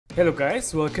Hello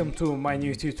guys, welcome to my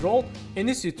new tutorial. In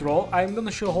this tutorial, I'm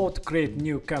gonna show how to create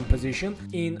new composition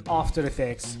in After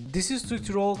Effects. This is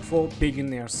tutorial for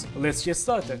beginners. Let's get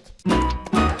started.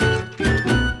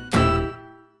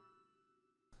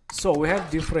 So we have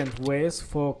different ways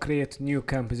for create new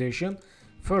composition.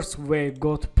 First way,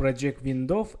 go to project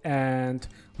window and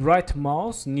right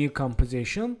mouse new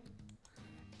composition,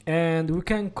 and we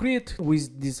can create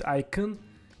with this icon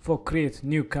for create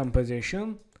new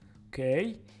composition.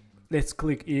 Okay, let's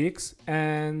click X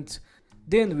and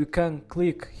then we can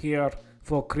click here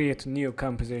for create new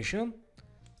composition.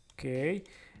 Okay,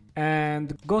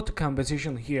 and go to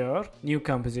composition here, new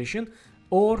composition,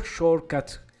 or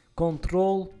shortcut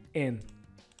Control N.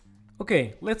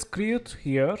 Okay, let's create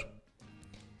here.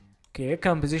 Okay,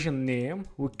 composition name,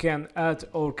 we can add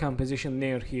our composition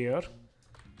name here,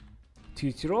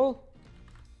 tutorial,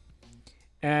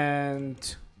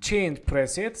 and change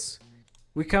presets.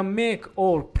 We can make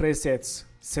all presets,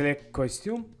 select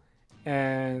costume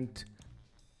and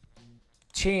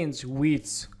change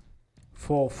width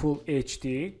for full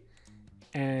HD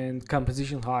and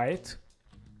composition height.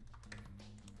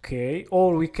 Okay,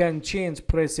 or we can change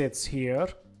presets here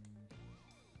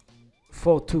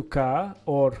for 2K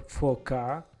or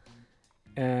 4K,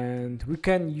 and we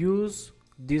can use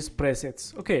these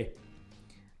presets. Okay,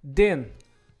 then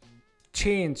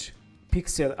change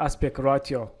pixel aspect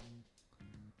ratio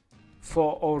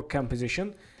for our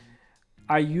composition.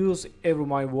 I use every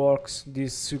my works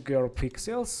these square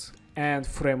pixels, and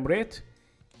frame rate.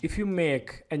 If you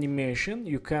make animation,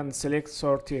 you can select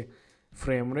 30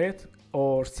 frame rate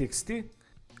or 60,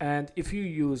 and if you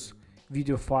use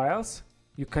video files,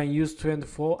 you can use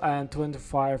 24 and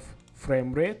 25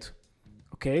 frame rate.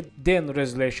 Okay, then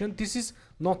resolution. This is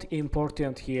not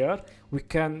important here. We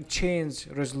can change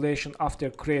resolution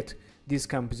after create this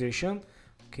composition.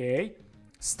 Okay,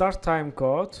 start time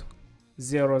code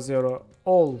 00,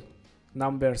 all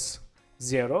numbers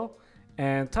 0,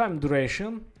 and time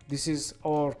duration. This is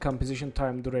our composition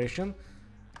time duration.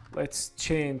 Let's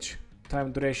change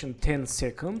time duration 10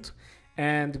 seconds,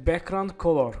 and background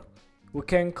color. We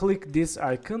can click this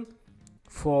icon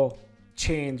for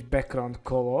change background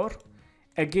color.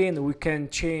 Again, we can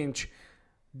change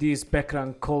this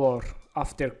background color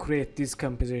after create this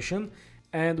composition,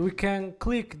 and we can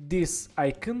click this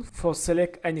icon for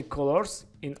select any colors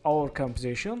in our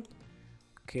composition.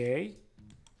 Okay,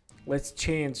 let's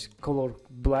change color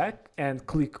black and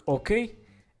click OK,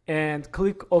 and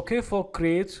click OK for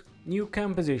create new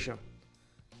composition.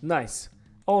 Nice,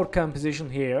 our composition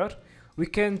here. We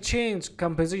can change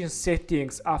composition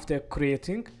settings after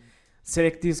creating.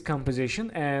 Select this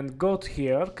composition and go to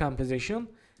here, composition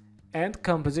and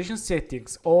composition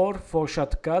settings, or for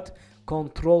shortcut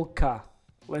Control K.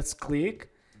 Let's click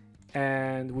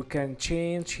and we can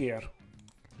change here.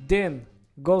 Then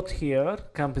go to here,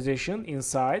 composition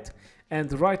inside,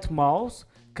 and right mouse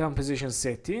composition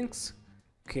settings.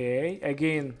 Okay,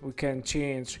 again we can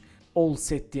change all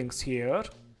settings here.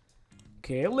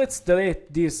 Okay, let's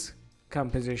delete this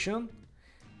composition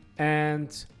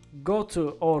and go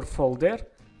to our folder,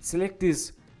 select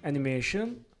this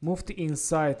animation, move to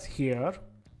inside here.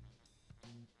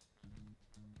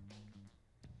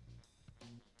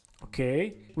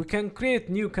 Okay, we can create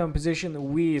new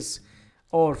composition with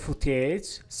our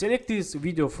footage. Select this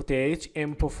video footage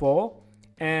MP4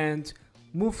 and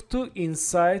move to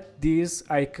inside this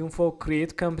icon for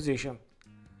create composition.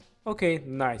 Okay,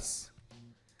 nice.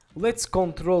 Let's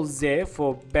Control Z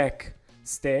for back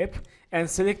step and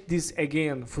select this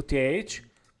again footage,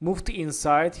 move to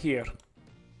inside here.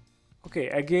 Okay,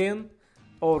 again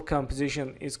our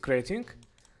composition is creating.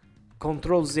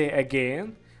 Control Z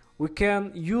again. We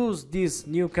can use this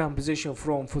new composition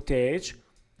from footage.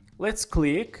 Let's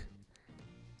click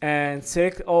and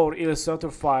select our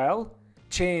Illustrator file,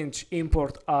 change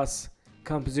import as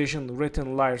composition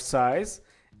written layer size,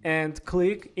 and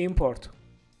click import.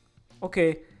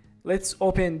 Okay, let's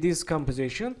open this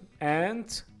composition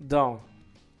and down.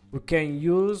 We can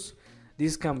use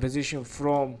this composition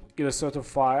from Illustrator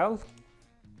file.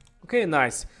 Okay,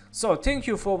 nice. So thank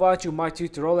you for watching my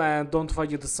tutorial, and don't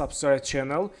forget to subscribe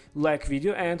channel, like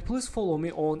video, and please follow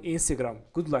me on Instagram.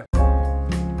 Good luck.